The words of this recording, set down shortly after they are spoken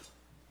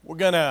We're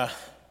going to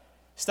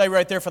stay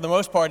right there for the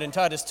most part in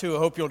Titus 2. I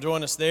hope you'll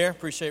join us there.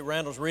 Appreciate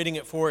Randall's reading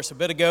it for us a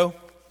bit ago.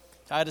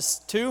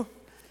 Titus 2,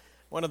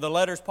 one of the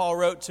letters Paul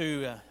wrote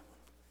to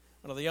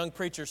one of the young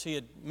preachers he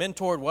had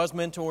was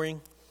mentoring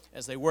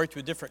as they worked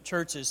with different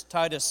churches.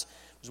 Titus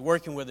was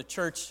working with a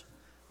church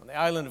on the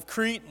island of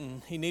Crete,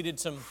 and he needed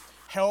some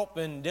help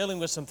in dealing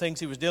with some things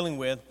he was dealing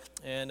with,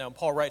 and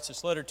Paul writes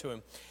this letter to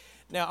him.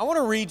 Now, I want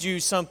to read you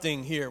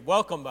something here.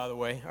 Welcome, by the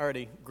way. I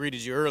already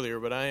greeted you earlier,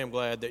 but I am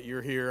glad that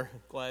you're here.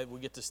 Glad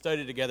we get to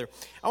study together.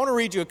 I want to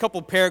read you a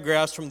couple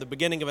paragraphs from the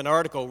beginning of an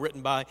article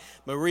written by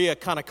Maria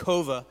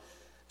Konnikova.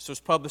 This was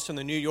published in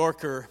the New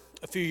Yorker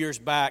a few years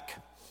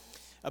back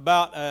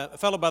about a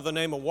fellow by the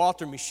name of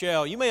Walter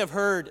Mischel. You may have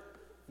heard,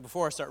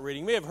 before I start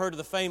reading, you may have heard of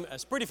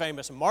it's pretty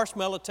famous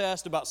marshmallow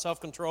test about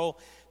self-control,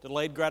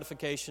 delayed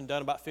gratification,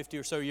 done about 50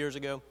 or so years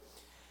ago.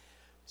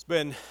 It's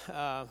been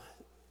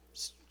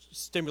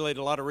stimulated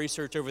a lot of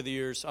research over the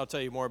years. I'll tell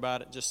you more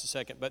about it in just a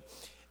second. But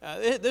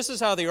this is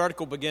how the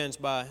article begins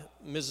by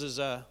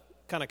Mrs.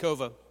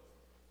 Konnikova.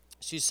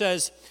 She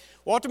says,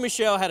 Walter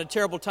Mischel had a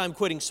terrible time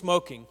quitting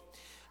smoking.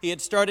 He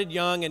had started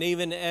young, and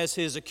even as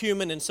his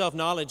acumen and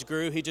self-knowledge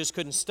grew, he just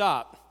couldn't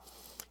stop.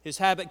 His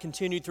habit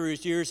continued through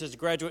his years as a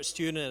graduate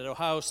student at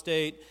Ohio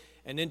State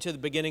and into the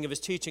beginning of his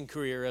teaching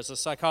career as a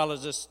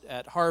psychologist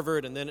at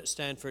Harvard and then at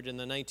Stanford in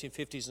the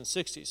 1950s and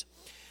 60s.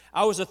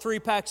 I was a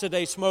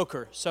 3-packs-a-day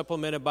smoker,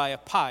 supplemented by a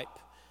pipe,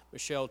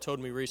 Mischel told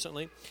me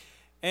recently.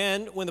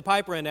 And when the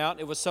pipe ran out,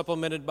 it was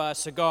supplemented by a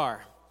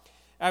cigar.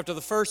 After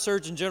the first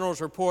Surgeon General's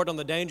report on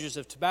the dangers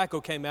of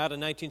tobacco came out in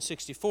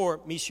 1964,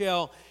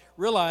 Mischel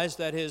realized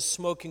that his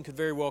smoking could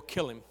very well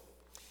kill him.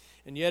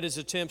 And yet his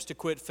attempts to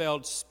quit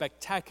failed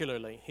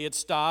spectacularly. He'd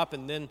stop,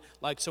 and then,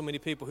 like so many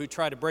people who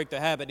try to break the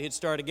habit, he'd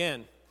start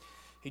again.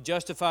 He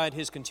justified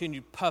his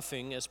continued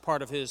puffing as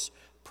part of his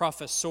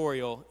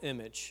professorial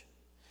image.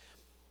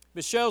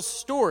 Mischel's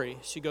story,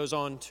 she goes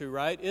on to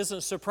write,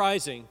 isn't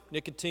surprising.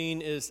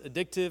 Nicotine is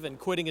addictive and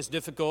quitting is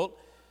difficult,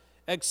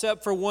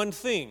 except for one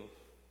thing.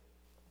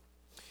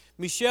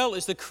 Mischel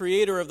is the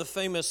creator of the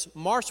famous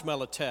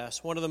marshmallow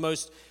test, one of the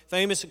most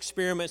famous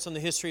experiments in the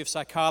history of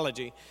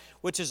psychology,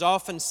 which is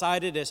often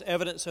cited as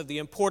evidence of the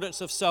importance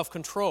of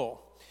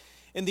self-control.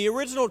 In the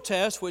original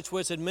test, which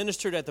was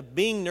administered at the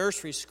Bing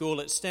Nursery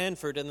School at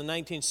Stanford in the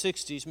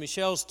 1960s,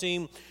 Mischel's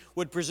team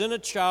would present a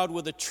child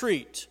with a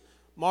treat.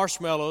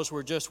 Marshmallows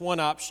were just one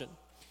option,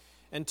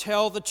 and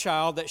tell the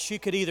child that she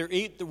could either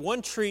eat the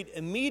one treat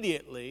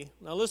immediately.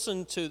 Now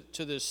listen to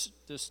this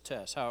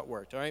test, how it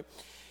worked, all right?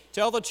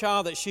 Tell the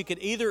child that she could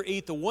either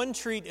eat the one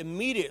treat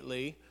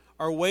immediately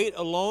or wait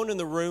alone in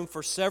the room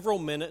for several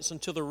minutes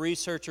until the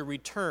researcher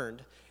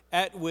returned,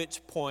 at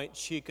which point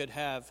she could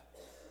have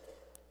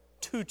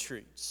 2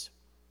 treats.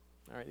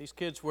 All right, these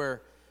kids the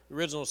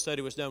original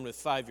study was done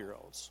with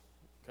 5-year-olds,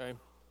 okay?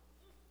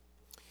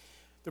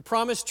 The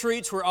promised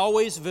treats were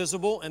always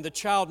visible, and the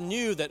child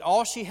knew that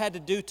all she had to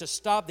do to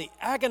stop the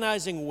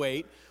agonizing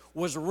wait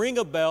was ring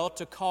a bell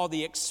to call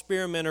the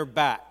experimenter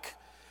back,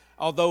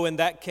 although in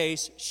that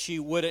case she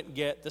wouldn't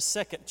get the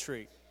second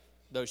treat,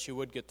 though she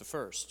would get the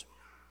first.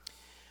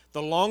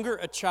 The longer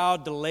a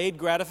child delayed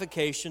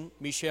gratification,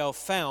 Mischel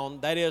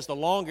found, that is, the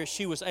longer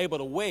she was able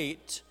to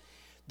wait,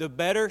 the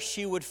better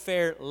she would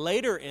fare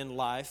later in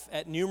life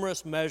at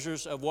numerous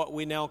measures of what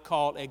we now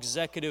call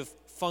executive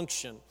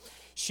function.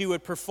 She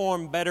would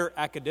perform better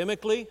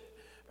academically,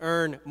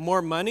 earn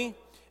more money,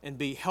 and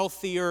be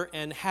healthier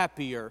and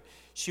happier.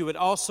 She would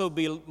also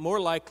be more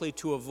likely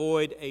to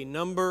avoid a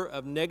number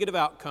of negative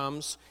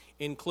outcomes,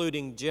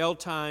 including jail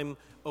time,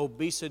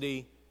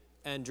 obesity,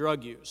 and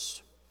drug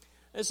use.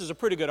 This is a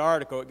pretty good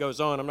article. It goes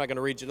on. I'm not going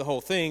to read you the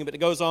whole thing, but it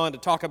goes on to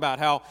talk about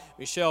how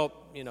Mischel,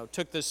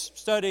 took this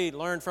study,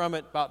 learned from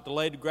it about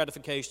delayed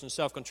gratification,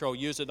 self-control,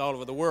 used it all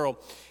over the world.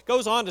 It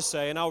goes on to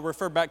say, and I'll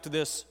refer back to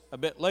this a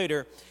bit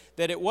later,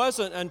 that it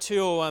wasn't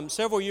until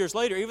several years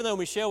later, even though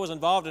Mischel was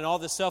involved in all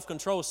this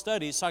self-control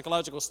studies,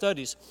 psychological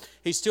studies,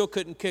 he still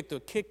couldn't kick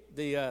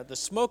the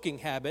smoking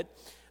habit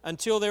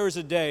until there was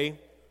a day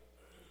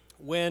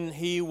when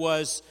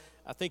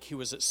I think he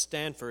was at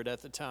Stanford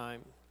at the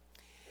time,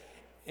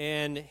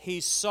 and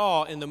he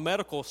saw in the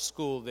medical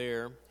school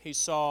there, he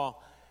saw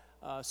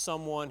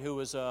someone who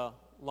was a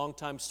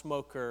longtime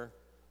smoker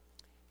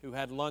who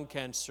had lung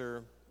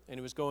cancer, and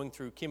he was going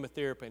through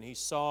chemotherapy, and he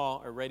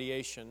saw a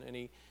radiation,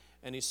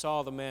 and he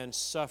saw the man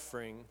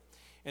suffering.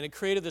 And it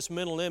created this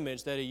mental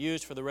image that he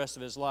used for the rest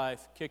of his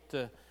life, kicked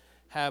the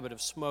habit of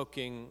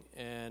smoking,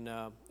 and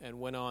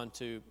went on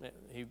to,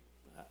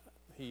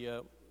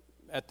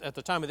 at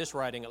the time of this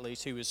writing at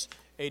least, he was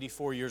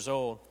 84 years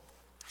old.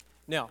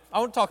 Now, I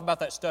want to talk about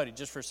that study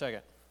just for a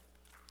second.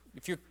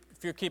 If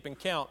you're keeping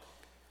count,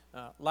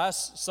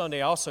 last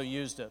Sunday I also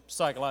used a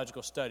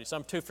psychological study, so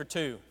I'm 2 for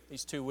 2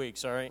 these 2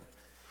 weeks, all right?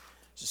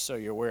 Just so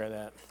you're aware of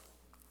that.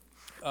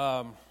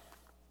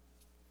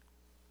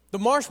 The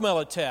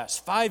marshmallow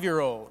test,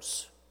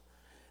 5-year-olds.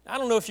 I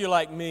don't know if you're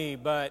like me,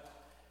 but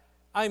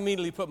I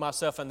immediately put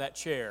myself in that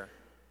chair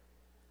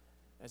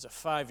as a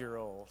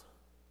 5-year-old.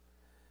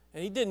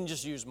 And he didn't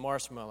just use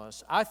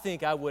marshmallows. I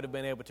think I would have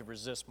been able to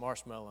resist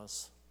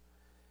marshmallows.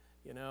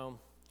 You know,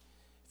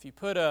 if you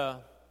put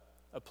a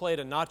plate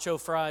of nacho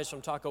fries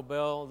from Taco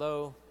Bell,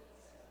 though,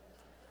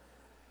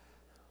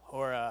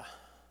 or a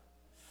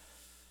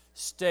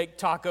steak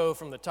taco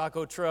from the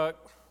taco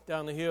truck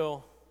down the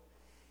hill,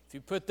 if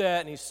you put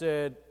that and he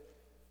said,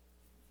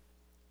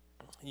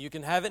 you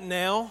can have it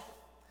now,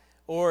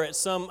 or at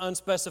some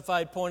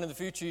unspecified point in the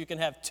future, you can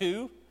have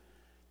two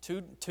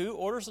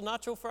orders of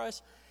nacho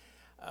fries,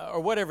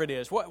 or whatever it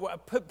is.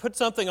 Put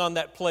something on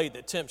that plate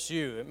that tempts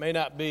you. It may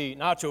not be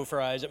nacho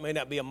fries. It may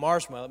not be a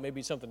marshmallow. It may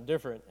be something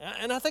different.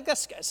 And I think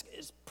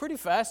it's pretty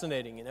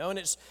fascinating, you know. And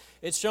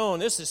it's shown,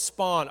 this has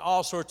spawned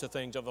all sorts of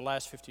things over the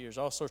last 50 years,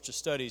 all sorts of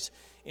studies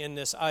in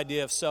this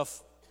idea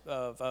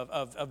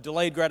of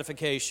delayed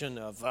gratification,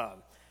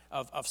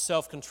 of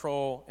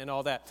self-control and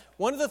all that.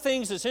 One of the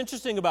things that's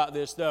interesting about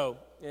this, though,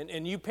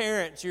 and you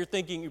parents, you're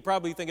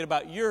probably thinking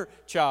about your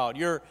child,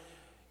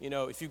 you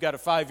know, if you've got a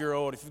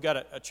 5-year-old, if you've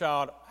got a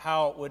child,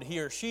 how would he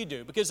or she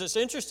do? Because it's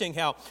interesting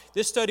how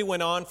this study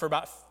went on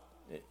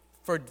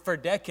for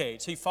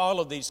decades. He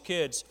followed these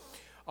kids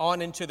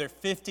on into their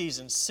 50s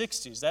and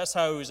 60s. That's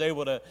how he was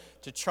able to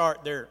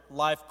chart their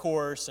life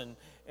course and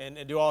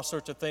do all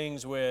sorts of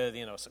things with,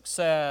 you know,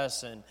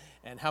 success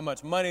and how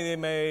much money they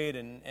made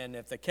and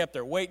if they kept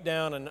their weight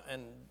down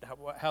and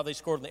how they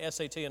scored in the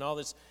SAT and all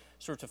this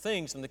sorts of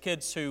things. And the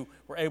kids who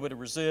were able to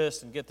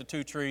resist and get the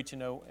 2 treats, you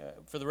know,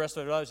 for the rest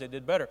of their lives, they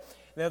did better.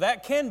 Now,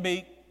 that can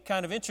be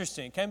kind of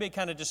interesting. It can be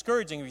kind of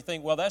discouraging if you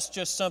think, well, that's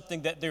just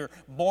something that they're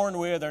born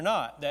with or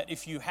not. That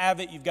if you have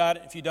it, you've got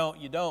it. If you don't,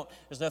 you don't.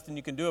 There's nothing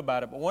you can do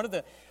about it. But one of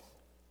the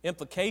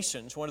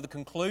implications, one of the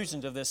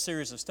conclusions of this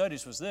series of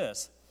studies was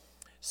this.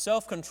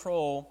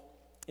 Self-control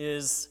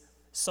is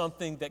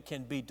something that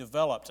can be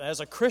developed. As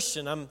a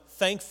Christian, I'm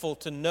thankful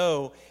to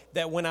know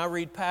that when I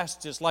read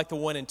passages like the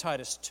one in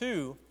Titus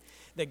 2,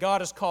 that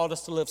God has called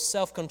us to live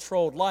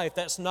self-controlled life.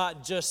 That's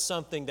not just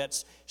something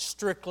that's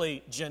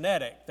strictly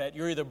genetic, that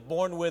you're either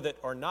born with it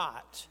or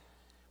not,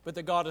 but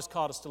that God has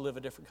called us to live a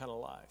different kind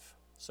of life,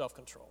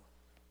 self-control.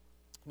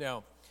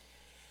 Now,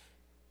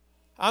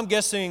 I'm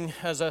guessing,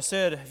 as I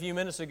said a few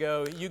minutes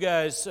ago, you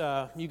guys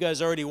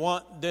already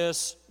want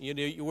this.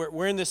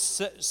 We're in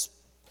this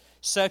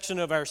section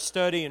of our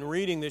study and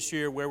reading this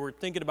year where we're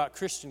thinking about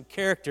Christian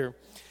character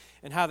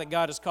and how that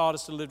God has called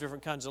us to live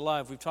different kinds of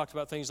life. We've talked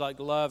about things like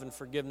love and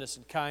forgiveness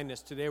and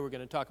kindness. Today we're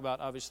going to talk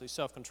about, obviously,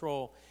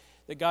 self-control.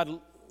 That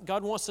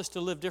God wants us to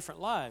live different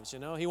lives, you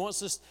know. He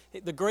wants us,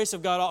 the grace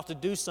of God ought to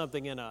do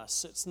something in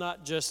us. It's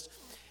not just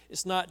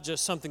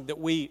something that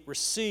we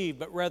receive,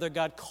 but rather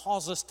God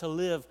calls us to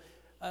live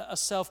a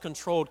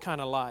self-controlled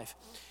kind of life.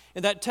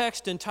 And that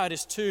text in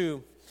Titus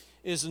 2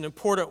 is an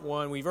important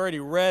one. We've already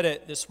read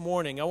it this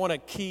morning. I want to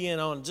key in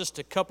on just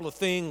a couple of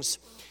things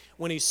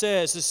when he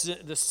says,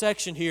 this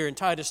section here in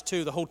Titus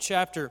 2, the whole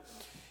chapter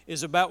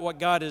is about what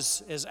God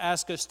has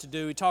asked us to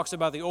do. He talks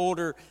about the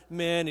older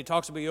men, he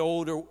talks about the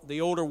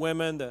older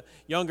women, the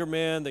younger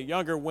men, the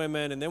younger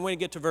women, and then when you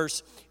get to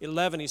verse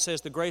 11, he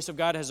says, the grace of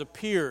God has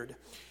appeared,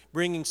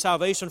 bringing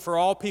salvation for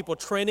all people,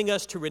 training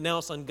us to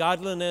renounce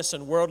ungodliness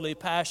and worldly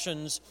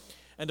passions,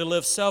 and to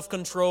live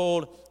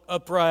self-controlled,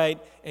 upright,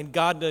 and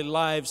godly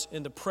lives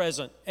in the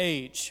present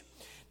age.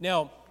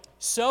 Now,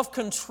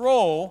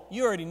 self-control,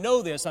 you already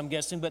know this, I'm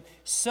guessing, but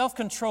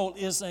self-control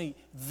is a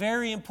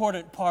very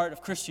important part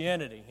of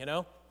Christianity, you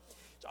know?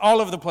 It's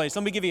all over the place.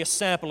 Let me give you a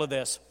sample of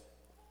this.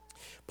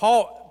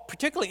 Paul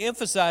particularly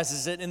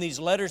emphasizes it in these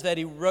letters that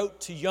he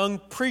wrote to young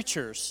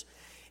preachers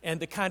and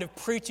the kind of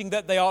preaching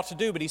that they ought to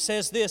do. But he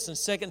says this in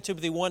 2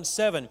 Timothy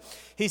 1:7.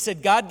 He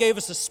said, God gave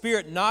us a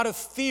spirit not of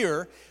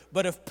fear,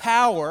 but of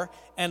power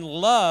and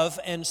love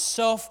and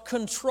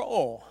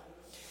self-control.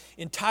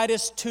 In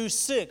Titus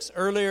 2:6,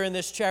 earlier in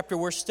this chapter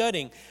we're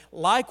studying,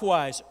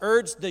 likewise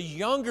urge the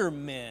younger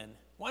men.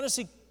 Why does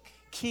he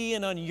key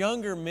in on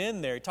younger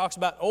men there? He talks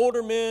about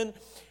older men,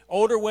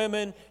 older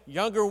women,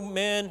 younger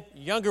men,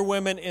 younger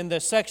women. In the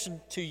section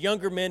to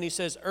younger men, he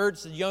says,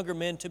 urge the younger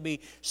men to be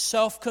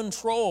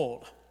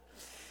self-controlled.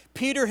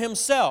 Peter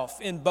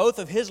himself, in both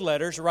of his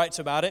letters, writes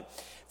about it.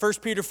 1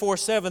 Peter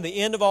 4:7, the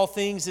end of all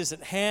things is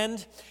at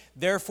hand.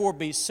 Therefore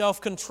be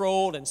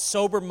self-controlled and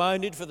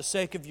sober-minded for the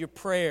sake of your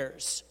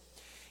prayers.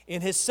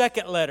 In his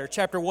second letter,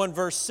 chapter 1,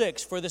 verse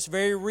 6, for this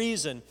very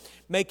reason,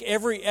 make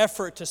every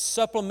effort to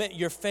supplement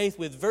your faith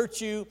with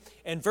virtue,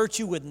 and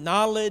virtue with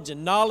knowledge,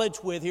 and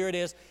knowledge with, here it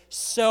is,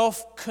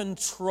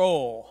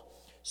 self-control.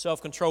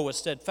 Self-control with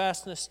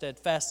steadfastness,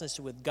 steadfastness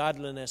with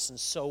godliness, and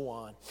so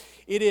on.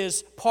 It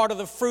is part of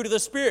the fruit of the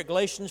Spirit,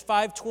 Galatians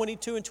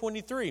 5:22 and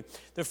 23.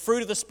 The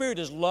fruit of the Spirit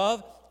is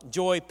love,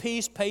 joy,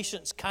 peace,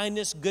 patience,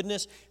 kindness,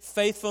 goodness,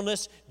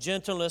 faithfulness,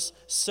 gentleness,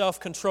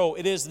 self-control.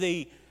 It is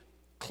the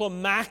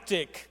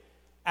climactic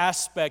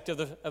aspect of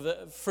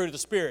the fruit of the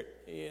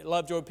Spirit.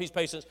 Love, joy, peace,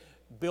 patience,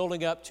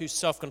 building up to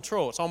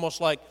self-control. It's almost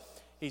like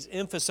he's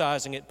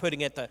emphasizing it,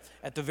 putting it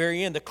at the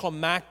very end, the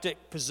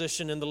climactic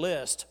position in the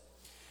list.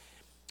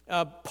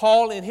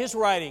 Paul, in his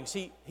writings,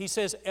 he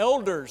says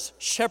elders,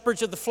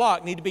 shepherds of the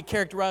flock, need to be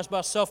characterized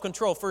by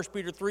self-control. 1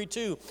 Peter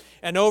 3:2,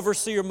 an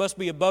overseer must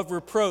be above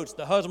reproach,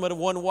 the husband of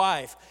one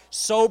wife,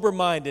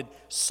 sober-minded,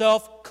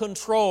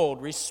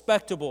 self-controlled,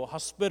 respectable,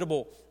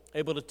 hospitable,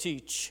 able to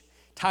teach.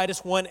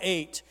 Titus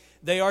 1:8,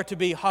 they are to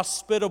be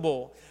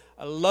hospitable,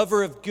 a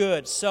lover of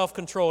good,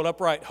 self-controlled,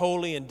 upright,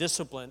 holy, and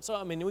disciplined.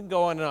 So, we can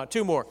go on and on.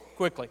 Two more,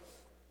 quickly.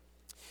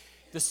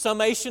 The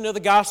summation of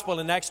the gospel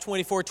in Acts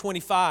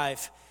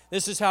 24:25.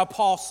 This is how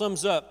Paul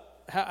sums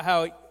up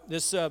how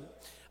this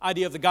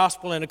idea of the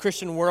gospel and a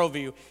Christian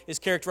worldview is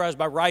characterized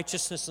by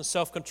righteousness and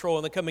self-control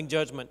in the coming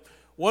judgment.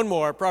 One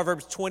more,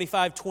 Proverbs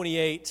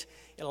 25:28.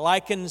 It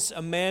likens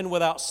a man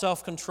without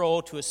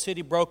self-control to a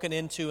city broken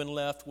into and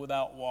left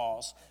without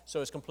walls.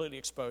 So it's completely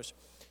exposed.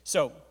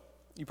 So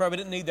you probably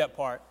didn't need that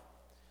part.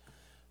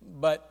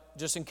 But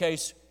just in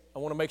case, I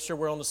want to make sure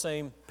we're on the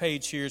same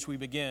page here as we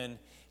begin.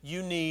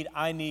 You need,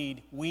 I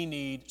need, we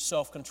need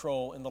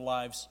self-control in the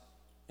lives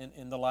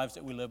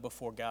that we live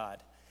before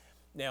God.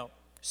 Now,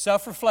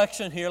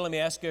 self-reflection here, let me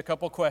ask you a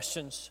couple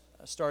questions.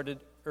 I started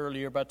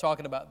earlier by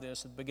talking about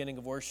this at the beginning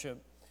of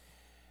worship.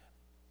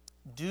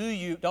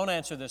 Don't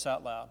answer this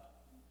out loud.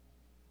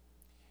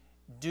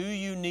 Do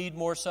you need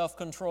more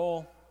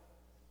self-control?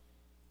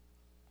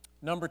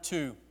 Number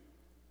 2,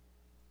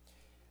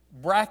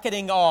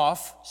 bracketing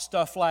off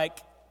stuff like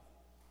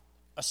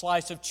a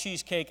slice of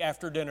cheesecake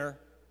after dinner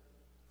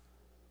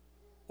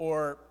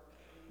or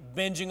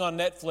binging on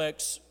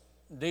Netflix.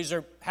 These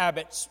are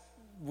habits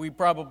we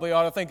probably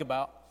ought to think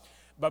about.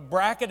 But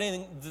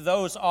bracketing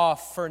those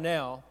off for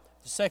now,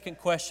 the second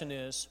question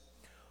is,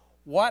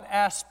 what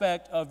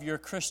aspect of your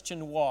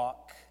Christian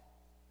walk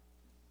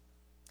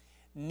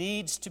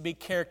needs to be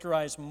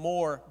characterized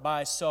more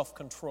by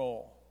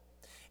self-control?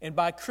 And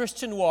by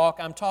Christian walk,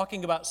 I'm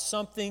talking about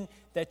something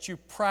that you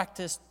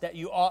practice that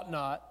you ought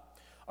not,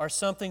 or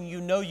something you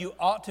know you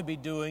ought to be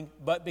doing,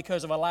 but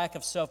because of a lack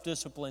of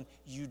self-discipline,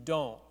 you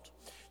don't.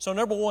 So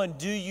number 1,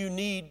 do you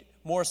need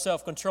more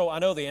self-control? I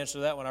know the answer to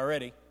that one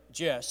already.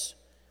 Yes.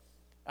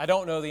 I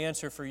don't know the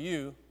answer for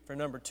you for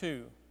number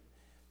 2,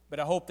 but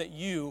I hope that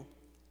you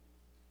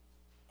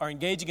are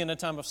engaging in a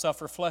time of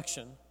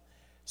self-reflection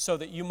so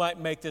that you might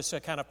make this a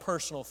kind of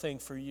personal thing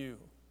for you.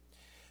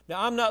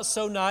 Now, I'm not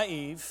so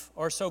naive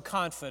or so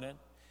confident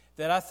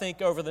that I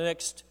think over the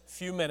next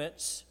few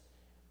minutes,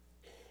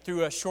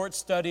 through a short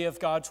study of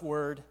God's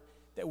Word,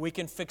 that we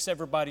can fix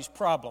everybody's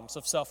problems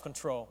of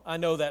self-control. I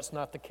know that's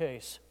not the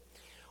case.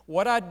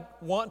 What I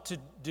want to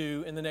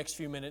do in the next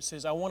few minutes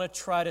is I want to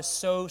try to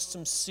sow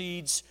some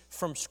seeds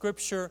from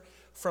Scripture,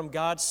 from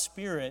God's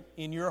Spirit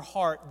in your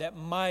heart that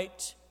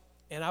might,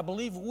 and I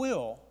believe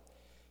will,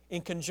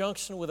 in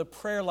conjunction with a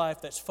prayer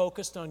life that's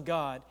focused on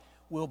God,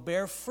 will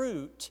bear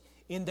fruit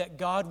in that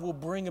God will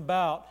bring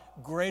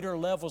about greater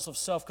levels of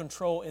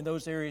self-control in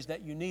those areas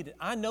that you need it.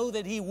 I know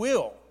that He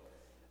will.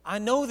 I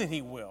know that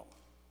He will.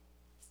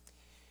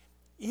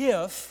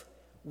 If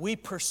we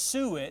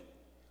pursue it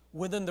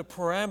within the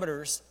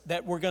parameters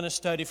that we're going to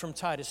study from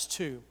Titus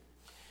 2.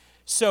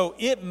 So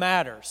it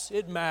matters.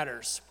 It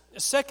matters. The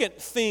second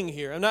thing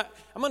here, I'm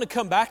going to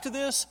come back to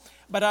this,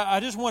 but I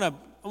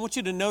want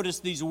you to notice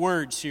these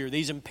words here,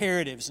 these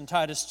imperatives in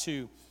Titus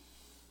 2.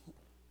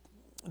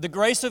 The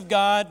grace of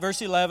God,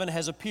 verse 11,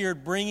 has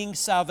appeared, bringing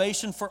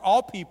salvation for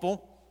all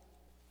people,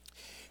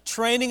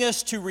 training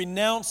us to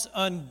renounce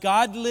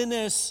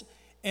ungodliness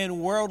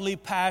and worldly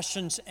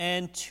passions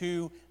and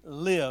to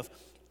live.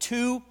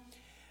 Two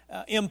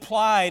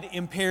implied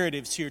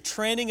imperatives here,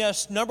 training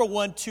us, number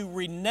 1, to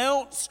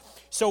renounce.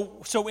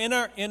 So in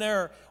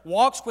our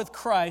walks with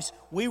Christ,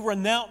 we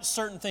renounce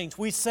certain things.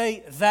 We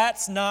say,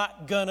 that's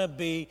not going to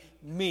be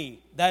me.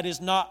 That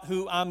is not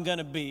who I'm going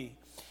to be,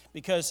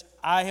 because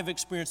I have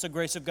experienced the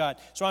grace of God.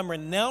 So I'm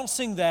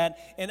renouncing that,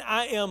 and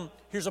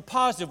here's a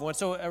positive one.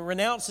 So a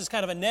renounce is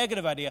kind of a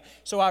negative idea.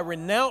 So I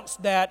renounce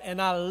that,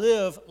 and I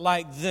live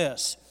like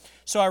this.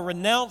 So I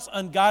renounce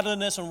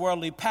ungodliness and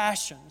worldly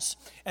passions,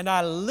 and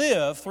I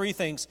live, 3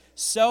 things,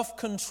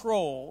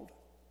 self-controlled,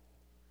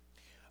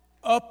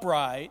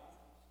 upright,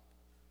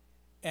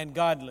 and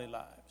godly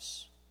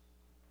lives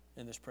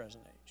in this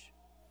present age.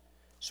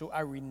 So I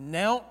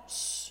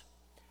renounce.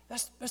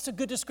 That's a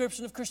good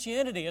description of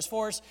Christianity as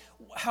far as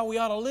how we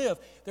ought to live.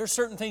 There are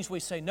certain things we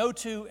say no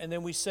to, and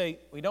then we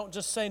don't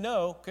just say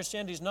no.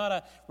 Christianity is not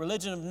a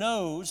religion of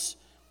no's,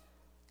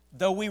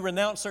 though we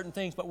renounce certain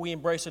things, but we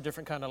embrace a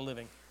different kind of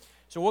living.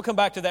 So we'll come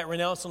back to that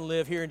renounce and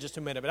live here in just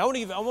a minute. But I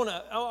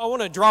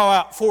want to draw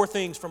out 4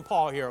 things from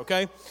Paul here,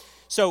 okay?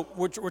 So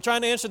we're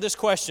trying to answer this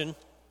question.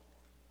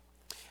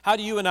 How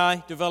do you and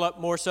I develop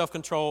more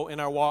self-control in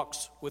our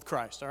walks with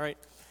Christ, all right?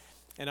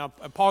 And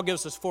Paul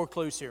gives us 4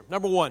 clues here.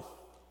 Number 1.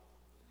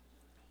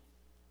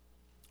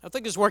 I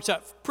think this works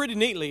out pretty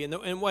neatly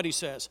in what he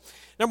says.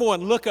 Number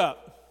 1, look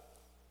up.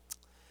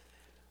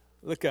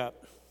 Look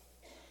up.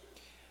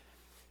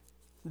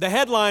 The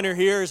headliner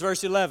here is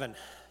verse 11.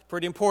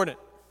 Pretty important.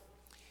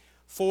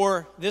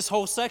 For this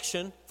whole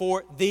section,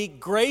 for the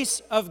grace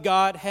of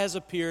God has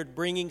appeared,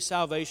 bringing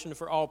salvation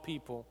for all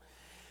people.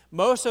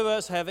 Most of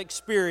us have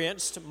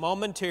experienced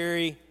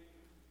momentary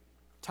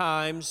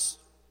times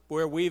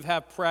where we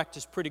have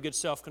practiced pretty good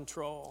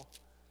self-control.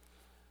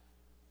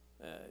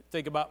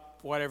 Think about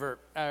whatever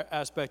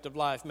aspect of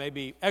life,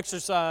 maybe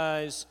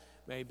exercise,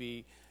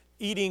 maybe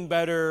eating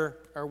better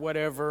or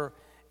whatever,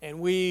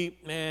 and we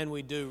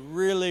do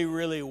really,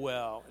 really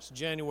well. It's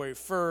January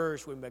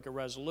 1st, we make a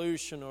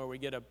resolution, or we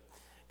get a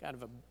kind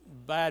of a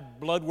bad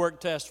blood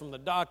work test from the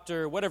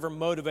doctor, whatever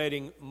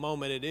motivating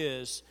moment it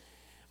is,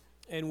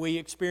 and we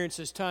experience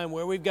this time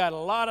where we've got a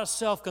lot of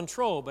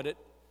self-control, but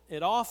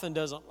it often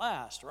doesn't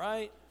last,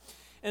 right?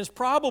 And there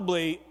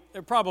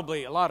are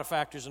probably a lot of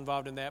factors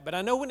involved in that, but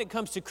I know when it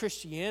comes to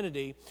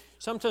Christianity,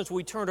 sometimes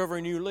we turn over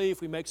a new leaf,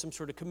 we make some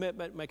sort of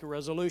commitment, make a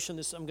resolution,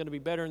 I'm going to be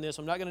better in this,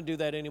 I'm not going to do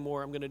that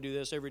anymore, I'm going to do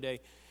this every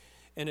day,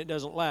 and it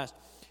doesn't last.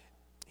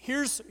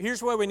 Here's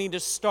where we need to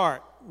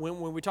start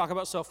when we talk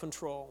about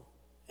self-control.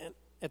 And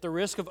at the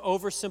risk of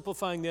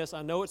oversimplifying this,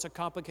 I know it's a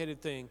complicated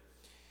thing,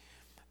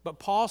 but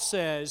Paul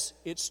says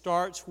it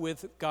starts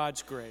with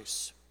God's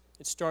grace.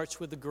 It starts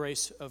with the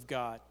grace of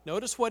God.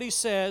 Notice what he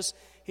says.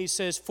 He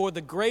says, "For the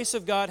grace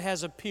of God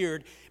has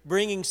appeared,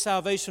 bringing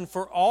salvation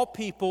for all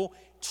people,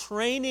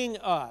 training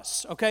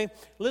us." Okay?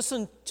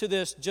 Listen to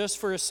this just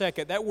for a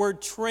second. That word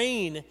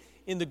train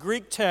in the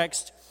Greek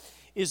text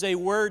is a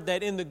word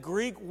that in the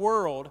Greek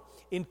world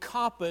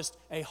encompassed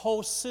a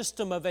whole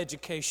system of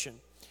education.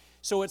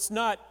 So it's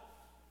not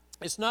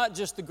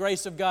just the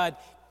grace of God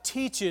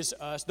teaches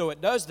us, though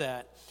it does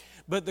that,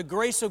 but the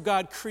grace of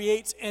God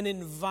creates an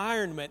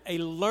environment, a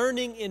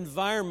learning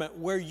environment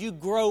where you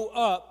grow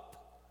up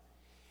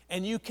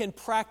and you can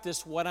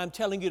practice what I'm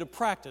telling you to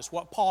practice,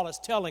 what Paul is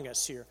telling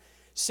us here.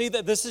 See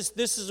that this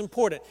is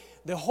important.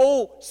 The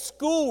whole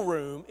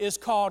schoolroom is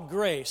called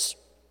grace.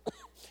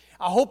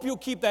 I hope you'll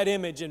keep that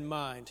image in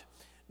mind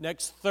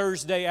next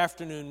Thursday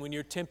afternoon when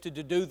you're tempted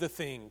to do the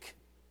thing.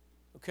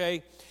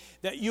 Okay?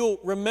 That you'll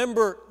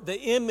remember the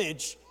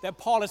image that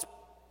Paul is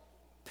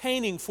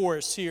painting for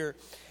us here.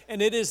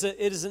 And it is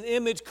an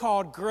image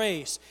called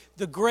grace.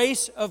 The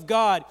grace of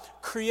God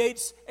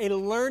creates a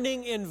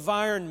learning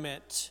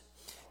environment.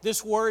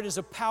 This word is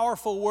a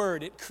powerful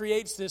word. It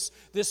creates this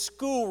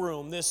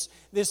schoolroom, this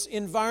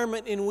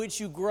environment in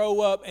which you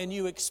grow up and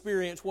you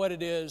experience what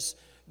it is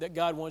that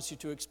God wants you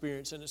to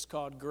experience, and it's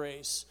called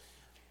grace.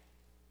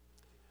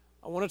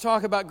 I want to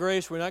talk about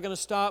grace. We're not going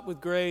to stop with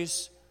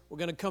grace. We're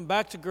going to come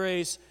back to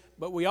grace,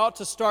 but we ought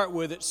to start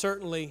with it,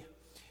 certainly,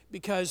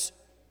 because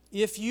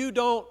if you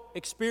don't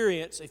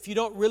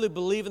really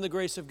believe in the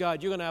grace of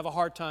God, you're going to have a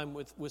hard time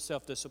with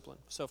self-discipline,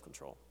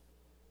 self-control.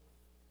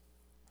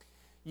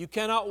 You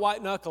cannot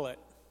white-knuckle it,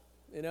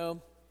 you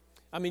know.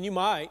 I mean, you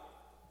might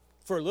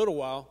for a little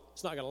while.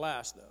 It's not going to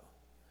last, though.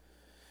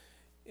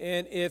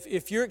 And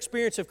if your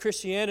experience of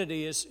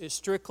Christianity is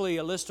strictly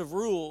a list of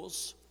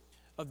rules,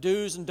 of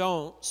do's and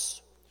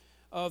don'ts,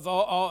 of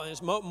all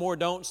it's more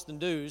don'ts than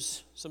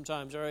do's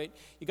sometimes, all right?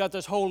 You got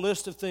this whole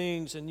list of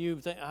things, and you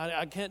think,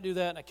 I can't do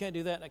that, and I can't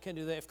do that, and I can't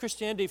do that. If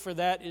Christianity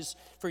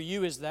for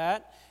you is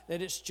that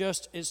it's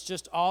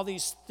just all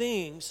these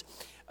things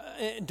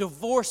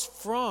divorced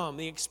from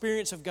the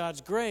experience of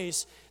God's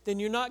grace, then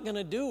you're not going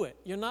to do it.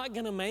 You're not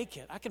going to make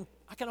it. I can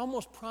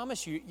almost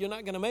promise you're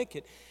not going to make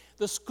it.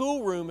 The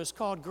schoolroom is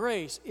called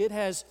grace. It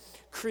has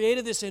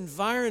created this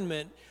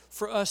environment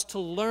for us to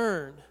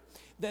learn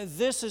that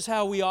this is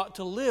how we ought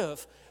to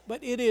live. But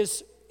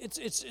it's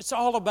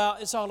all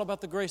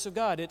about the grace of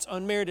God. It's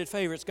unmerited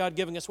favor. It's God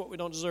giving us what we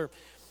don't deserve.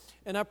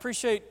 And I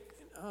appreciate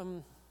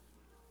the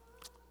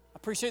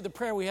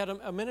prayer we had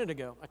a minute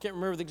ago. I can't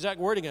remember the exact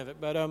wording of it,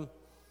 but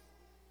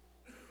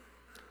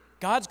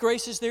God's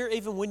grace is there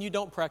even when you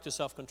don't practice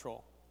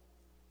self-control.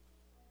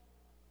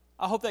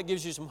 I hope that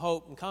gives you some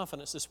hope and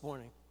confidence this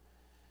morning.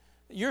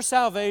 Your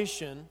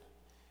salvation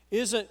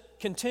isn't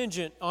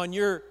contingent on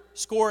your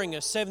scoring a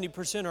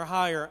 70% or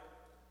higher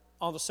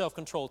on the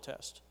self-control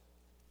test.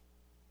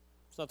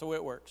 It's not the way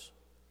it works.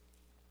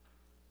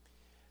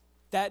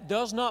 That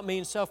does not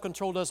mean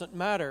self-control doesn't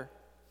matter,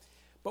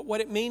 but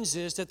what it means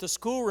is that the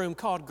schoolroom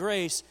called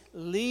grace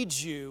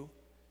leads you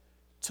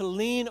to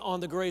lean on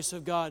the grace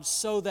of God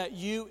so that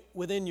you,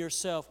 within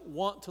yourself,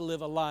 want to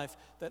live a life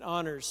that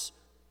honors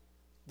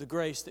the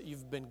grace that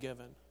you've been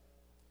given.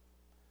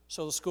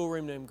 So the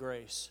schoolroom named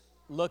Grace.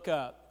 Look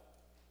up.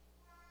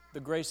 The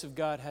grace of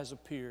God has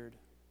appeared.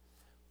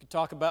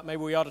 Maybe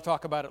we ought to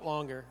talk about it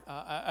longer.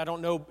 I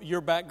don't know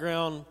your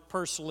background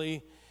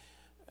personally,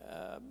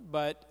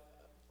 but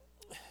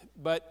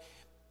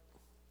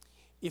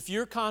if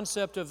your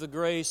concept of the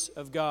grace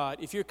of God,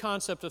 if your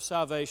concept of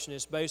salvation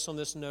is based on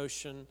this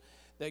notion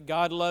that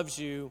God loves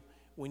you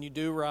when you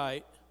do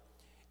right,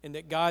 and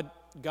that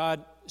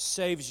God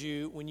saves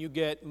you when you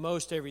get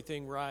most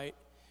everything right,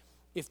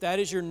 if that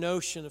is your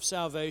notion of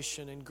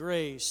salvation and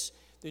grace,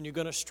 then you're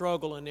going to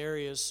struggle in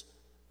areas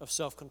of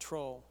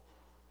self-control.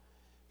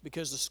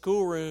 Because the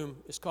schoolroom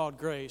is called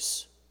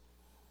grace,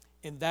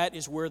 and that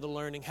is where the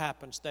learning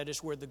happens. That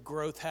is where the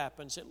growth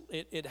happens.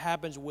 It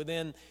happens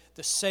within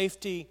the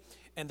safety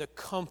and the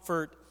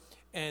comfort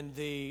and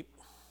the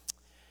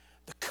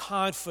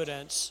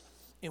confidence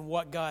in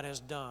what God has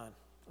done.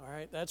 All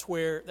right, that's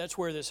where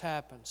this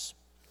happens.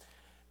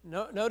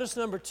 Notice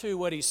number 2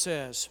 what he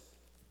says.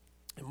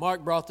 And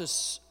Mark brought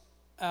this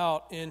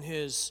out in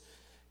his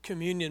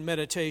communion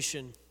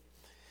meditation.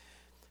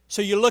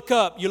 So you look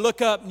up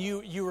and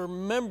you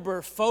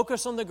remember,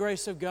 focus on the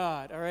grace of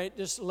God, all right?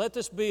 Just let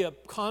this be a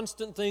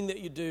constant thing that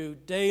you do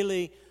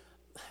daily,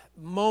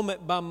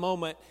 moment by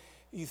moment.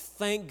 You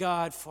thank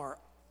God for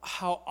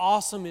how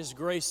awesome His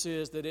grace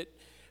is, that it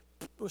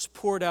was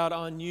poured out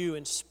on you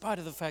in spite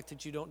of the fact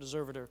that you don't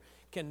deserve it or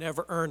can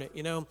never earn it,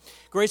 you know.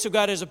 Grace of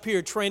God has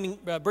appeared,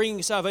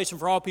 bringing salvation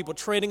for all people,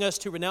 training us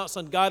to renounce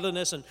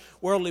ungodliness and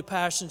worldly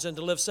passions and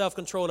to live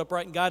self-controlled,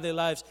 upright, and godly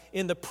lives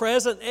in the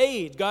present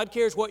age. God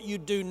cares what you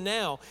do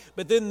now.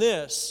 But then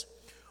this,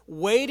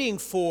 waiting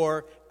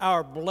for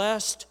our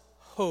blessed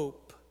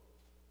hope,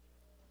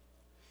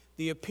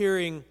 the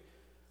appearing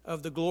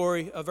of the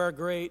glory of our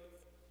great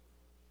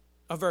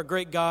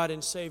God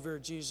and Savior,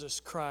 Jesus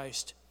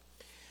Christ.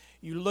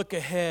 You look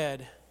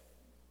ahead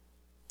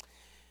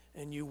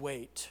and you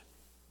wait.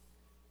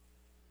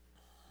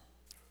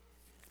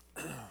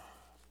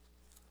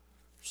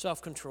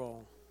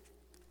 Self-control.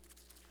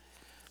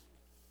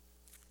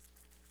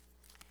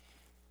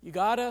 You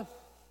gotta,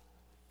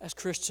 as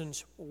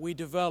Christians, we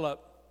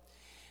develop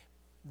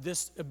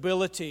this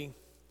ability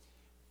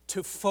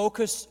to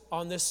focus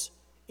on this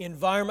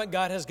environment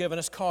God has given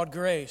us called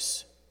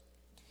grace.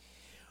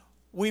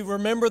 We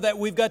remember that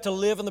we've got to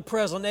live in the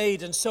present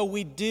age, and so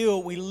we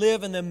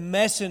live in the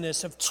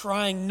messiness of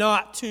trying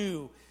not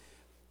to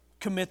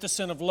commit the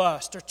sin of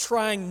lust, or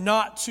trying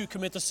not to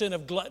commit the sin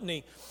of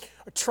gluttony,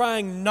 or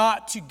trying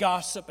not to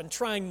gossip, and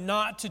trying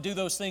not to do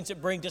those things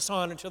that bring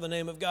dishonor to the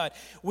name of God.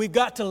 We've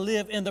got to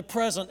live in the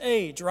present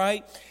age,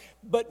 right?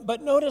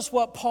 But notice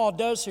what Paul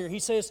does here. He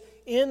says,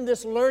 in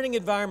this learning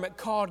environment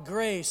called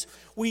grace,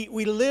 we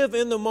live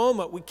in the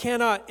moment. We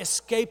cannot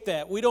escape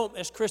that. We don't,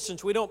 as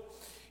Christians, we don't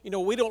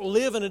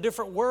live in a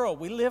different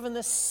world. We live in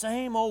the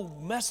same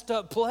old messed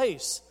up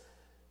place.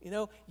 You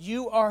know,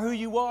 you are who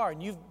you are,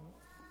 and you've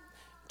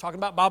talking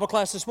about Bible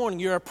class this morning.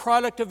 You're a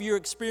product of your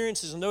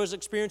experiences, and those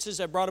experiences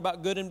have brought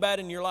about good and bad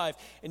in your life.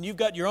 And you've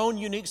got your own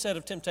unique set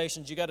of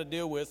temptations you got to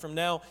deal with from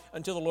now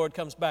until the Lord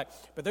comes back.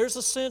 But there's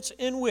a sense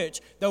in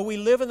which, though we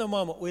live in the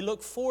moment, we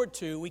look forward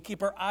to, we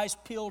keep our eyes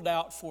peeled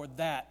out for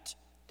that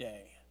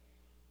day.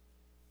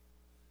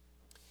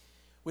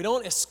 We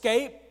don't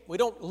escape. We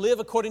don't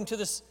live according to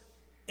this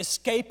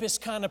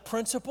escapist kind of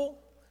principle.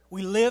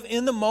 We live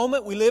in the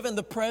moment. We live in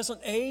the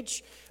present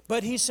age.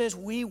 But he says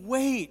we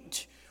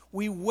wait.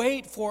 We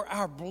wait for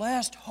our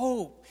blessed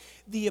hope,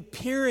 the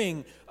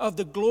appearing of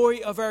the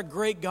glory of our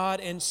great God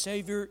and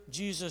Savior,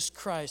 Jesus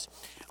Christ.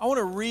 I want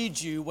to read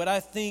you what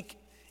I think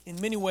in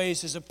many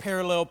ways is a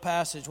parallel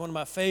passage, one of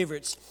my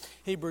favorites,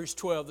 Hebrews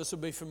 12. This will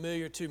be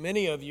familiar to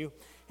many of you,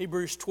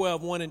 Hebrews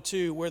 12, 1 and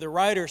 2, where the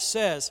writer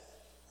says,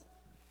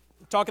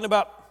 talking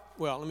about,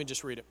 well, let me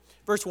just read it.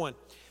 Verse 1,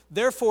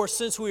 therefore,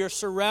 since we are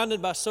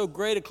surrounded by so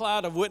great a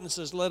cloud of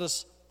witnesses, let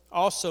us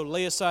also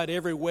lay aside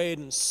every weight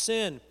and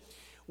sin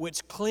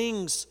which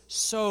clings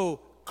so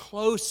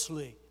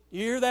closely. You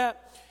hear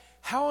that?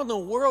 How in the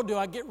world do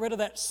I get rid of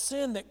that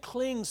sin that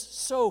clings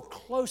so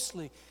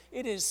closely?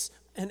 It is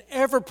an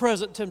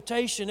ever-present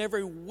temptation,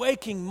 every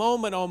waking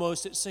moment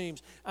almost, it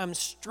seems. I'm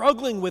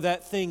struggling with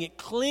that thing. It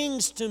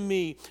clings to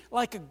me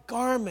like a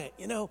garment.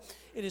 You know,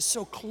 it is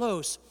so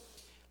close.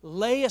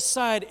 Lay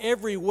aside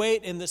every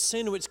weight and the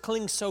sin which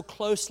clings so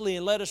closely,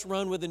 and let us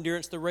run with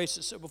endurance the race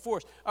that's set before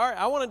us. All right,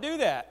 I want to do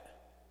that.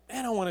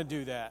 Man, I want to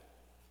do that.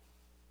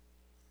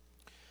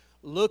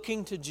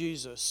 Looking to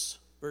Jesus,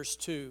 verse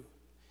 2,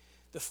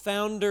 the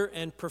founder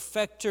and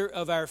perfecter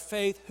of our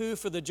faith, who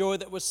for the joy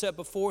that was set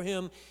before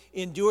him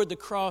endured the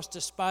cross,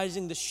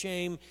 despising the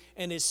shame,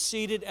 and is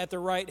seated at the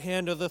right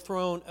hand of the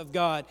throne of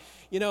God.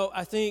 You know,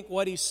 I think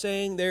what he's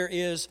saying there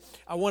is,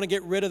 I want to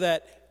get rid of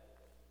that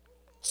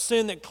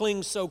sin that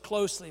clings so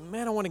closely.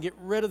 Man, I want to get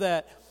rid of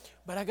that,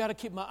 but I got to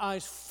keep my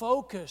eyes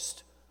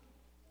focused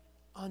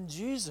on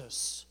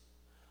Jesus,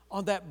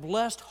 on that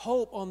blessed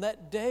hope, on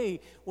that day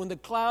when the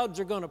clouds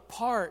are going to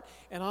part.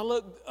 And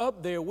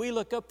we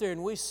look up there,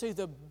 and we see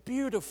the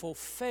beautiful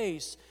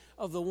face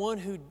of the one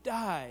who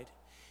died,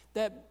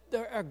 that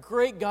our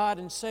great God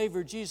and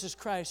Savior, Jesus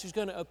Christ, who's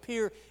going to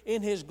appear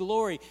in His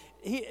glory.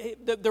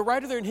 The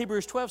writer there in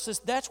Hebrews 12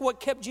 says that's what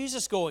kept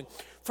Jesus going.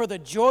 For the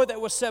joy that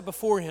was set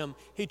before Him,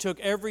 He took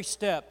every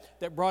step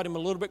that brought Him a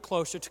little bit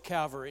closer to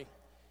Calvary,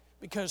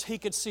 because He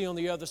could see on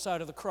the other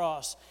side of the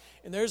cross.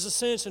 And there's a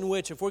sense in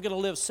which if we're going to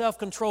live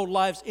self-controlled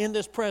lives in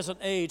this present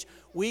age,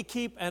 we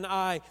keep an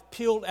eye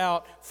peeled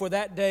out for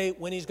that day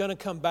when He's going to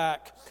come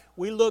back.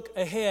 We look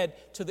ahead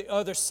to the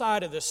other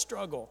side of this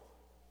struggle.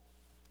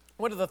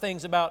 One of the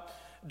things about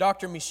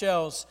Dr.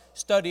 Michel's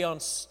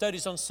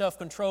studies on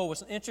self-control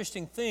was an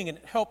interesting thing, and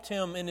it helped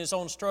him in his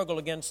own struggle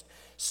against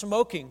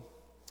smoking.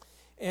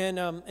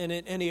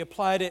 And he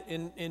applied it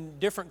in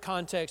different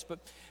contexts,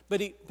 but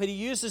he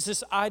uses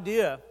this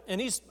idea,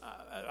 and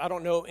I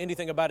don't know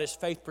anything about his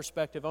faith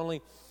perspective,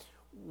 only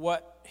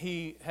what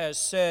he has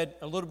said,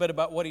 a little bit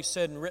about what he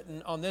said and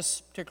written on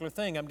this particular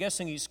thing. I'm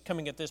guessing he's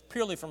coming at this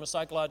purely from a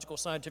psychological,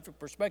 scientific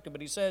perspective,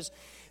 but he says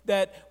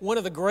that one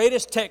of the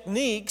greatest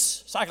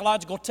techniques,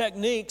 psychological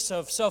techniques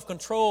of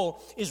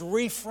self-control is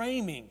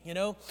reframing,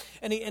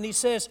 And he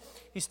says,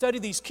 he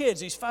studied these kids,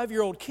 these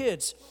 5-year-old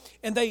kids,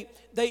 and they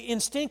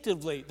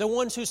instinctively, the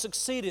ones who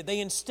succeeded, they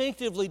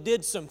instinctively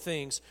did some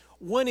things.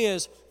 One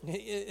is,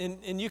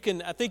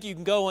 and I think you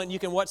can go and you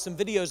can watch some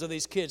videos of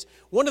these kids.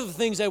 One of the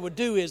things they would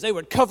do is they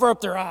would cover up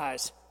their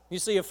eyes. You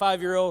see a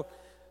 5-year-old,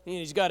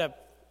 he's got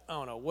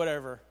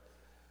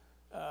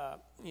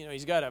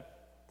he's got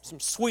some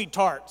sweet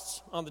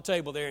tarts on the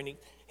table there, and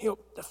the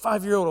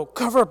 5-year-old will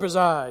cover up his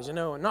eyes, and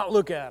not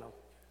look at them.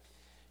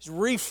 He's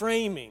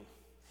reframing.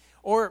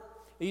 Or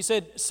he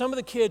said some of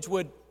the kids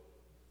would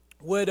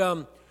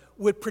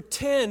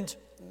pretend.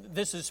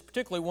 This is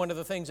particularly one of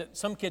the things that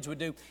some kids would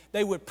do.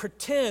 They would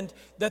pretend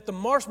that the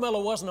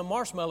marshmallow wasn't a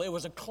marshmallow, it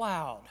was a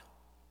cloud.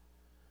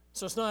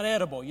 So it's not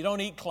edible. You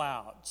don't eat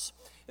clouds.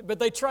 But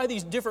they try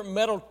these different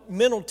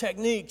mental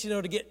techniques,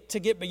 to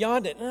get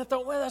beyond it. And I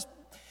thought, well,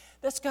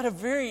 that's got a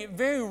very,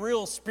 very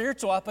real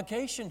spiritual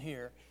application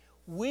here.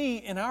 We,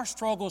 in our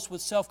struggles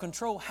with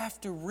self-control, have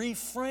to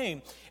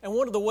reframe. And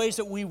one of the ways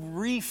that we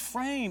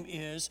reframe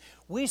is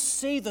we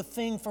see the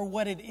thing for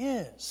what it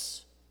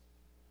is.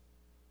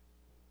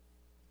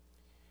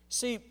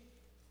 See,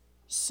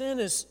 sin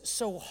is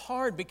so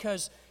hard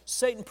because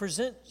Satan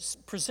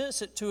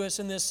presents it to us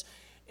in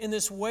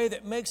this way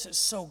that makes it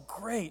so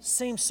great,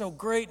 seems so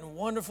great and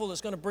wonderful, it's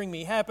going to bring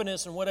me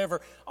happiness and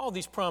whatever. All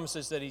these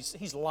promises that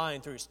he's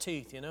lying through his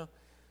teeth,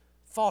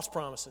 False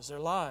promises, they're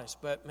lies,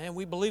 but man,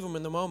 we believe them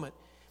in the moment.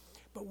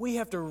 But we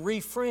have to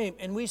reframe,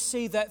 and we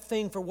see that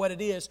thing for what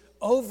it is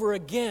over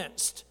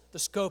against the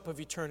scope of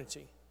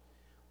eternity.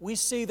 We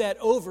see that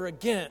over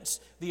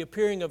against the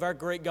appearing of our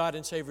great God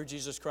and Savior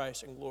Jesus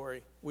Christ in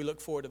glory. We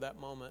look forward to that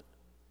moment.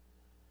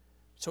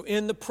 So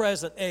in the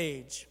present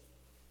age,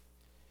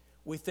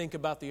 we think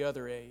about the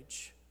other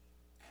age.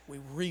 We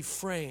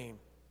reframe,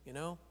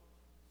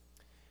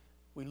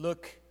 We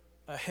look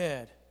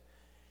ahead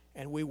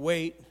and we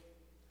wait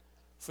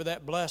for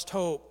that blessed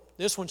hope.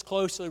 This one's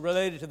closely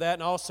related to that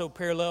and also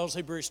parallels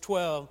Hebrews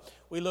 12.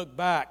 We look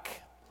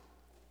back.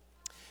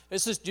 Do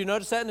you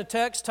notice that in the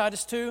text,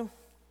 Titus 2?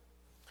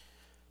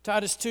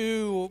 Titus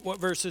 2, what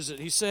verse is it?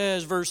 He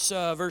says, verse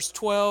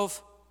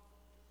 12,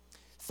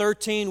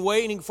 13,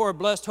 waiting for a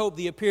blessed hope,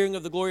 the appearing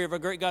of the glory of our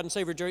great God and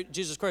Savior,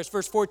 Jesus Christ.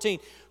 Verse 14,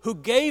 who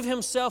gave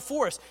himself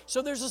for us.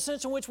 So there's a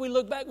sense in which we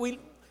look back, we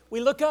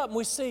look up and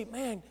we see,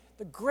 man,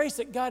 the grace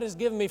that God has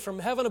given me from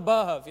heaven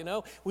above,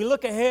 We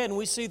look ahead and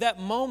we see that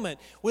moment.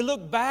 We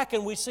look back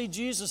and we see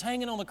Jesus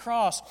hanging on the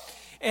cross.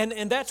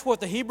 And that's what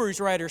the Hebrews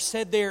writer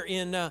said there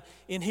in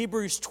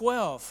Hebrews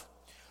 12.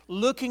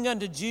 Looking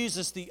unto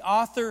Jesus, the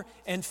author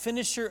and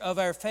finisher of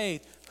our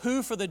faith,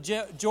 who for the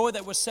joy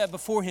that was set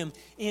before him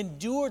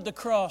endured the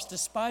cross,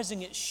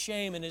 despising its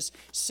shame, and is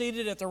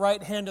seated at the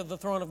right hand of the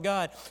throne of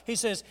God. He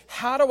says,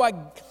 how do I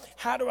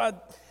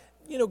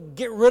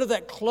get rid of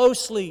that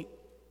closely,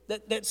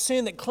 that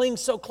sin that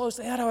clings so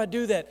closely? How do I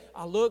do that?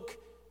 I look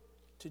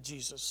to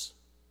Jesus,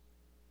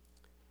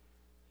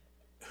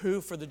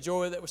 who for the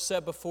joy that was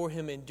set before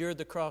him endured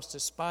the cross,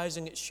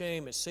 despising its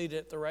shame, is seated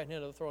at the right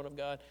hand of the throne of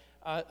God.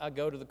 I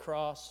go to the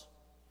cross.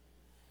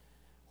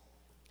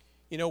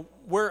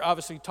 We're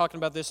obviously talking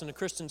about this in a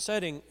Christian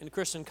setting, in a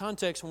Christian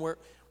context, and we're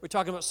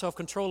talking about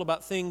self-control,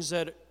 about things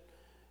that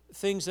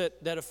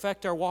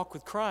affect our walk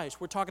with Christ.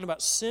 We're talking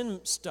about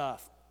sin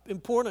stuff,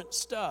 important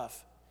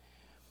stuff.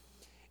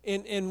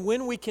 And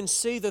when we can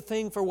see the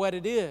thing for what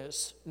it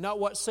is, not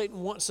what Satan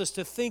wants us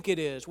to think it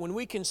is, when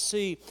we can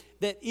see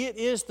that it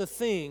is the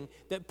thing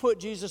that put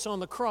Jesus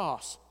on the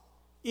cross,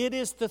 it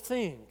is the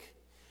thing,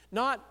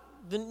 not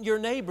your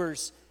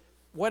neighbor's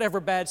whatever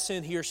bad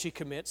sin he or she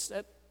commits.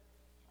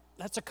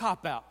 That's a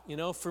cop-out,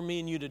 for me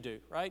and you to do,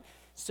 right?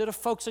 Instead of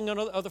focusing on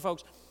other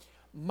folks,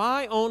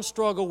 my own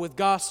struggle with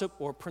gossip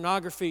or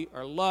pornography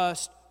or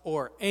lust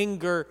or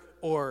anger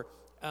or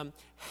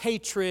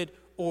hatred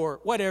or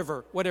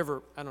whatever,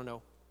 I don't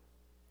know.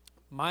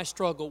 My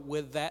struggle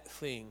with that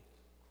thing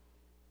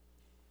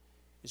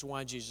is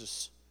why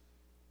Jesus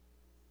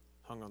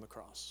hung on the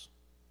cross.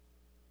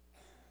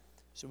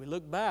 So we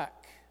look back.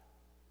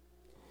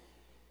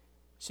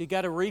 So you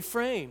got to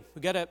reframe.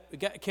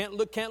 Can't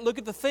look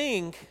at the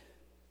thing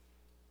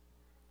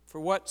for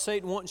what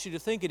Satan wants you to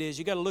think it is.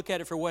 You got to look at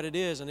it for what it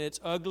is, and it's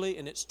ugly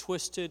and it's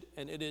twisted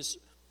and it's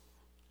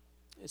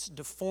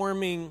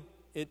deforming.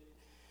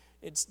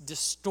 It's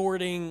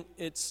distorting.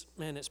 It's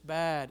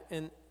bad,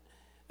 and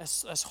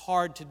that's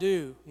hard to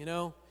do.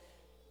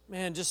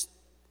 Man, just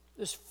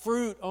this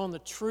fruit on the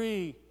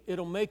tree.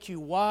 It'll make you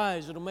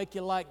wise. It'll make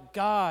you like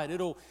God.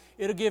 It'll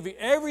give you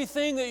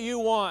everything that you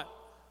want.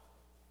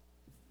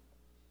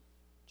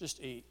 Just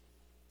eat,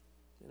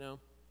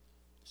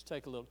 just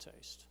take a little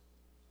taste.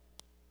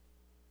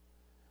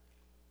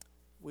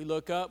 We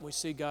look up, we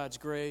see God's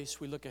grace.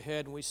 We look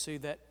ahead and we see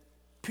that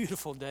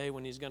beautiful day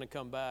when He's going to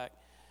come back.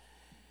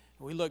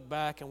 We look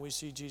back and we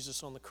see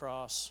Jesus on the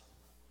cross.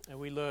 and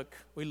we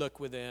look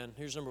within.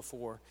 Here's number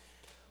 4.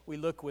 We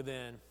look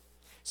within.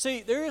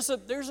 See, there's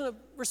a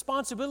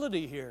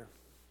responsibility here.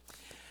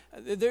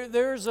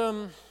 There's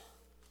the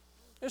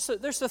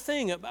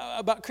thing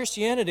about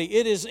Christianity.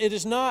 It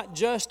is not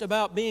just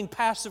about being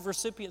passive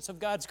recipients of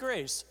God's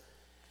grace.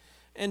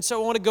 And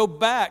so I want to go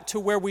back to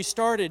where we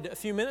started a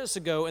few minutes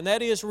ago, and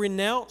that is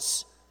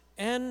renounce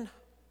and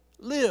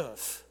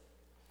live.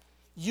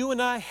 You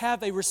and I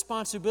have a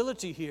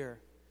responsibility here.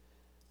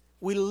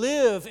 We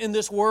live in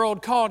this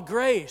world called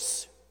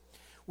grace.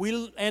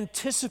 We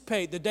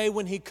anticipate the day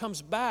when He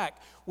comes back.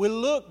 We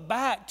look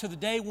back to the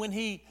day when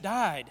He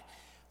died.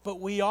 But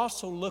we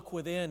also look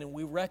within and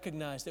we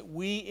recognize that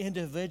we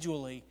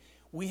individually,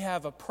 we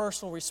have a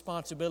personal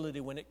responsibility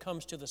when it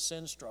comes to the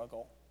sin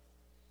struggle.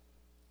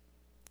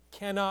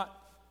 Cannot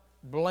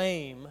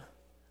blame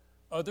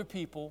other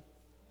people.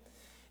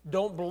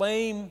 Don't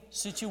blame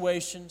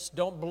situations.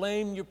 Don't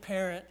blame your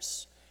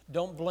parents.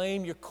 Don't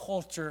blame your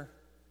culture,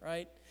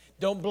 right?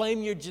 Don't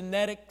blame your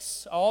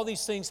genetics. All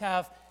these things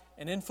have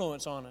an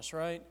influence on us,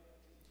 right?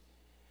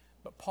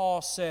 But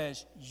Paul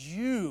says,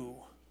 you,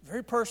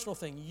 very personal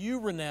thing, you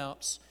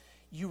renounce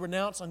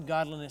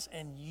ungodliness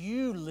and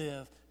you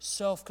live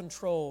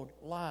self-controlled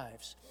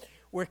lives.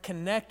 We're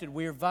connected.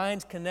 We are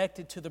vines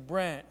connected to the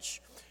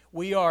branch.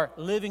 We are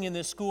living in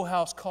this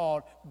schoolhouse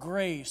called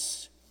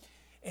grace.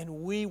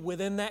 And we,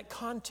 within that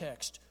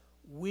context,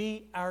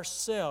 we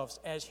ourselves,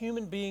 as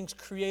human beings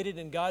created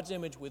in God's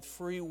image with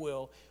free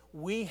will,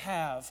 we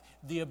have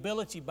the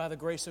ability by the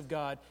grace of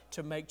God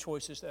to make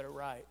choices that are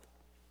right.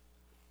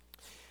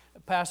 A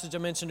passage I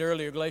mentioned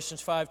earlier,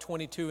 Galatians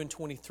 5:22 and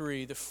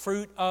 23, the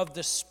fruit of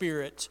the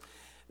Spirit.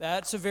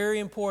 That's a very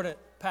important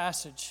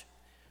passage.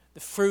 The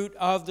fruit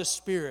of the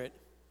Spirit,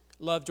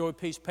 love, joy,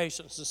 peace,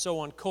 patience, and so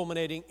on,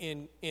 culminating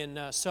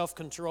in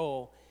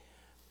self-control.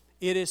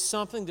 It is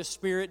something the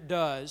Spirit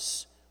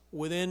does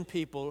within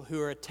people who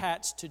are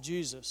attached to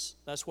Jesus.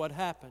 That's what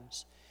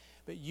happens.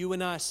 But you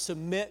and I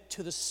submit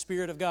to the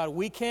Spirit of God.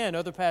 We can,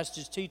 other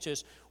passages teach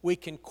us, we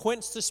can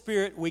quench the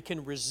Spirit, we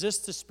can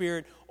resist the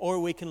Spirit, or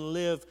we can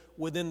live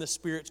within the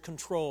Spirit's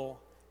control.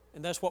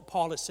 And that's what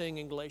Paul is saying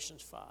in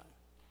Galatians 5.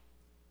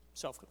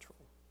 Self-control.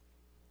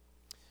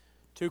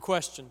 2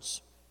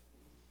 questions.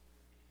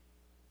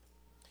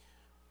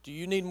 Do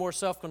you need more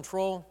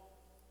self-control?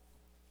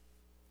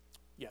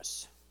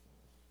 Yes.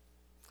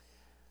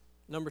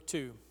 Number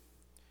 2,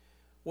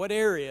 what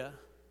area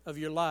of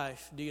your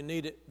life do you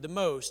need it the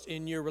most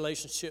in your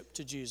relationship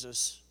to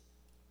Jesus?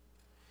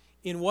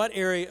 In what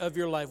area of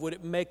your life would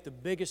it make the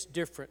biggest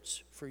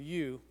difference for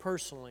you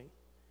personally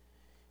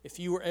if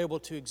you were able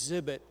to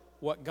exhibit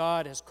what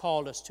God has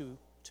called us to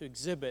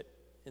exhibit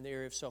in the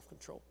area of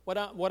self-control? What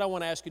I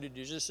want to ask you to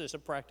do, just as a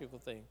practical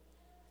thing,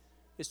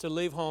 is to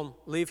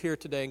leave here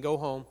today and go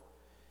home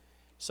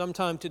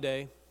sometime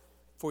today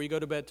before you go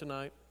to bed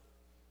tonight,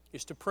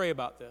 is to pray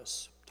about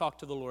this. Talk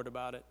to the Lord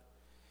about it.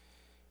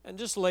 And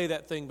just lay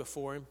that thing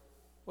before Him,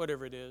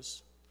 whatever it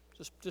is.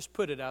 Just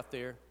put it out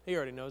there. He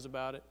already knows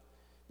about it.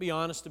 Be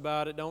honest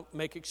about it. Don't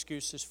make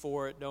excuses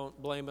for it.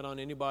 Don't blame it on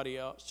anybody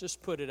else.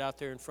 Just put it out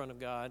there in front of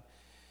God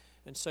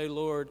and say,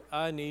 Lord,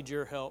 I need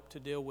your help to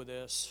deal with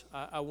this.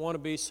 I want to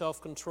be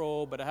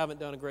self-controlled, but I haven't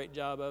done a great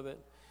job of it.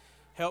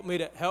 Help me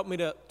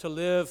to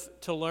live,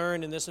 to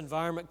learn in this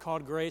environment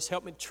called grace.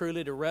 Help me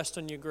truly to rest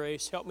on your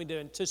grace. Help me to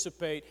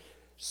anticipate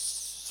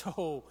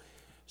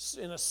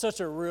in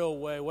such a real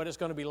way what it's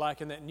going to be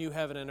like in that new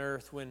heaven and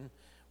earth when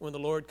the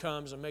Lord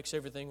comes and makes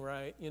everything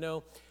right. You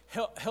know,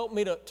 help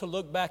me to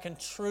look back and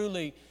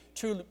truly,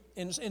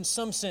 in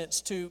some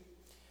sense, to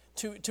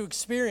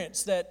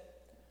experience that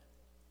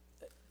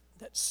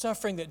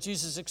suffering that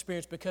Jesus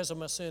experienced because of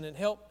my sin, and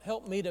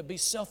help me to be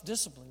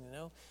self-disciplined. You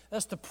know,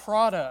 that's the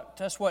product.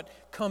 That's what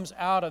comes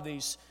out of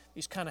these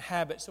kind of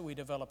habits that we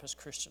develop as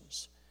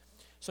Christians.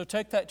 So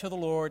take that to the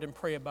Lord and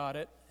pray about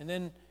it, and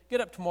then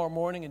get up tomorrow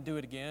morning and do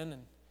it again,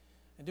 and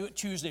do it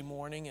Tuesday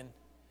morning,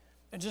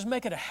 and just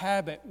make it a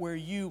habit where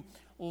you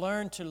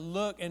learn to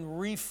look and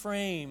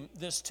reframe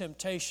this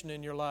temptation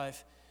in your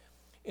life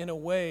in a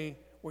way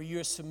where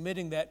you're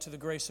submitting that to the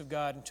grace of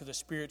God and to the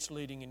Spirit's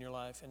leading in your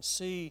life, and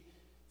see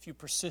if you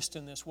persist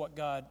in this, what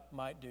God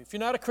might do. If you're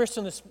not a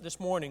Christian this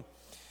morning,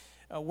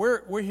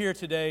 we're here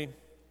today,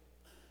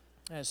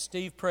 as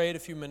Steve prayed a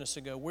few minutes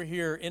ago, we're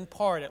here in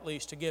part at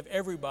least to give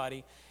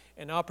everybody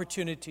an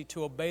opportunity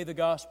to obey the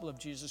gospel of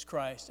Jesus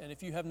Christ. And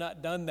if you have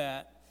not done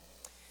that,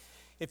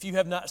 if you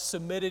have not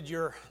submitted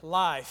your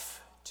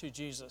life to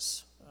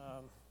Jesus,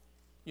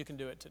 you can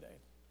do it today.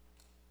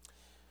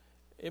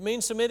 It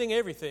means submitting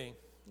everything.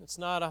 It's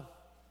not a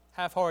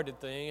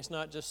half-hearted thing. It's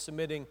not just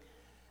submitting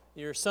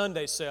your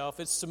Sunday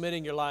self. It's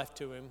submitting your life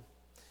to Him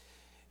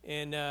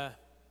and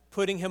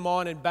putting Him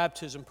on in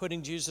baptism,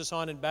 putting Jesus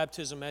on in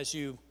baptism as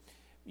you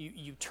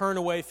turn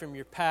away from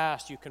your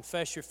past, you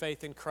confess your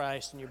faith in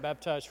Christ, and you're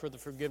baptized for the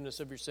forgiveness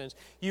of your sins.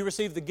 You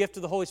receive the gift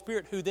of the Holy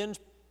Spirit, who then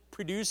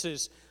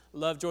produces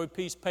love, joy,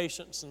 peace,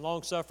 patience, and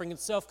long-suffering and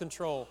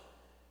self-control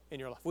in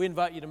your life. We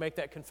invite you to make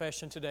that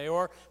confession today,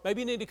 or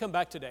maybe you need to come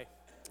back today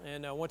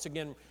and once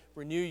again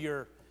renew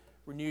your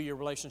renew your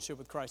relationship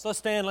with Christ. Let's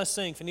stand, let's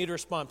sing. If you need to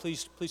respond,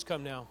 please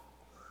come now.